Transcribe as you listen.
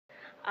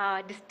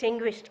our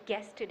distinguished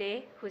guest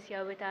today, who's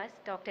here with us,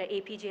 Dr.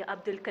 APJ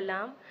Abdul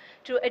Kalam,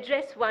 to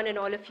address one and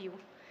all of you.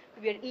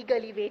 We are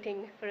eagerly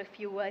waiting for a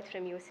few words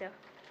from you, sir.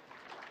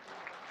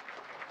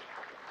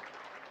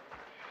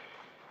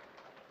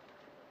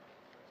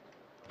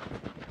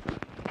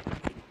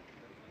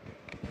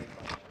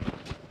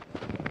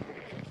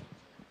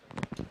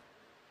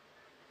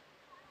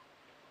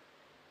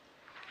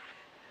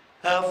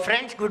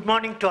 Friends, good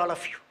morning to all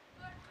of you.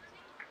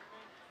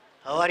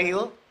 How are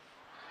you?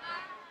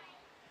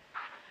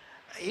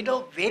 You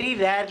know, very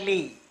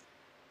rarely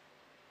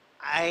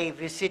I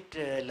visit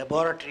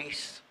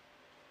laboratories,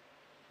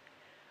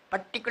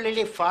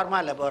 particularly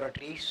pharma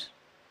laboratories,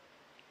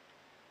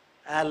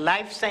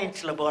 life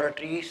science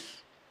laboratories.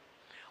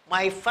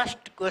 My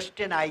first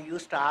question I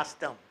used to ask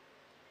them,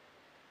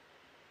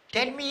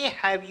 tell me,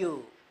 have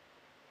you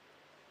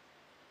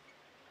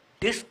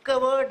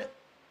discovered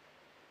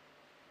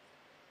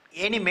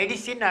any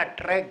medicine or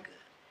drug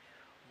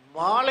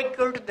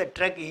molecule to the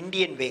drug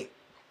Indian way?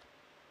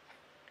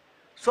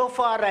 So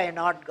far I have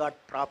not got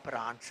proper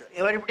answer.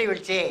 Everybody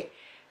will say,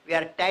 we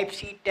are type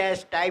C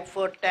test, type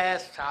 4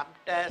 test, some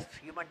test,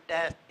 human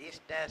test, this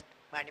test,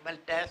 animal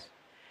test.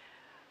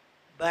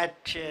 But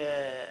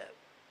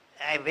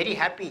I am very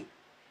happy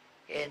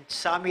in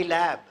Sami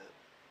Lab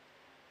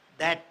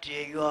that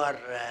your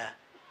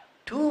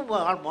two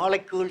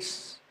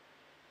molecules,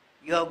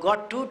 you have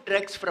got 2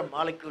 drugs from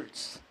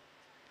molecules.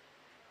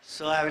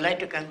 So I would like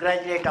to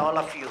congratulate all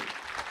of you.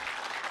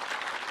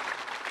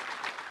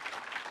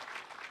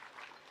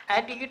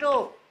 And you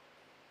know,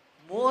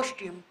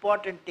 most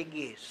important thing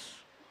is,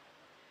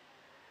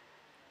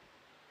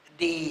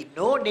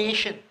 no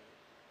nation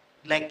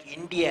like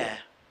India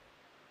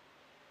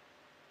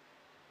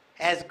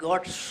has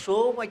got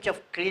so much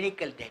of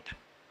clinical data.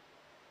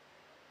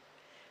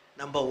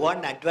 Number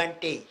one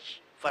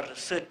advantage for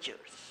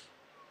researchers.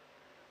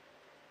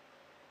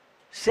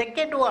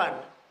 Second one,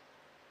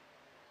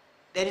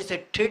 there is a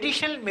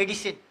traditional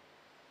medicine,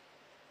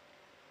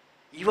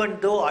 even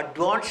though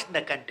advanced in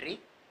the country,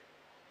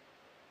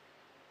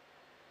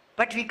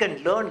 but we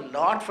can learn a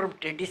lot from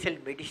traditional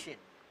medicine.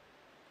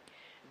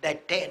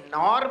 That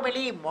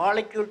normally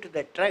molecule to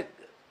the drug,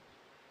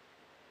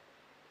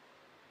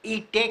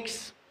 it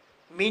takes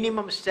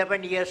minimum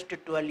 7 years to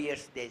 12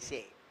 years, they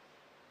say,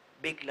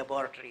 big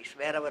laboratories,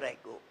 wherever I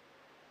go.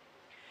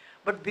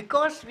 But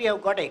because we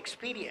have got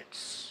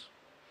experience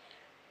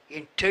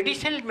in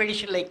traditional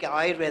medicine like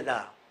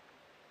Ayurveda,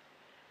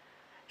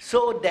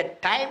 so the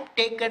time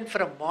taken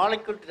from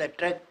molecule to the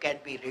drug can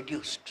be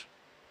reduced.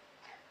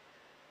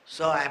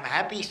 So I am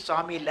happy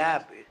Sami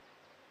Lab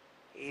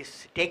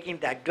is taking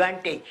the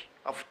advantage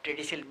of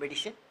traditional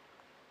medicine.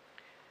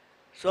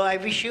 So I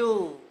wish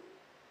you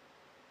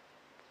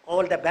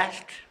all the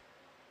best.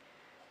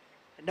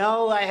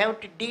 Now I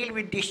have to deal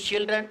with these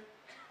children.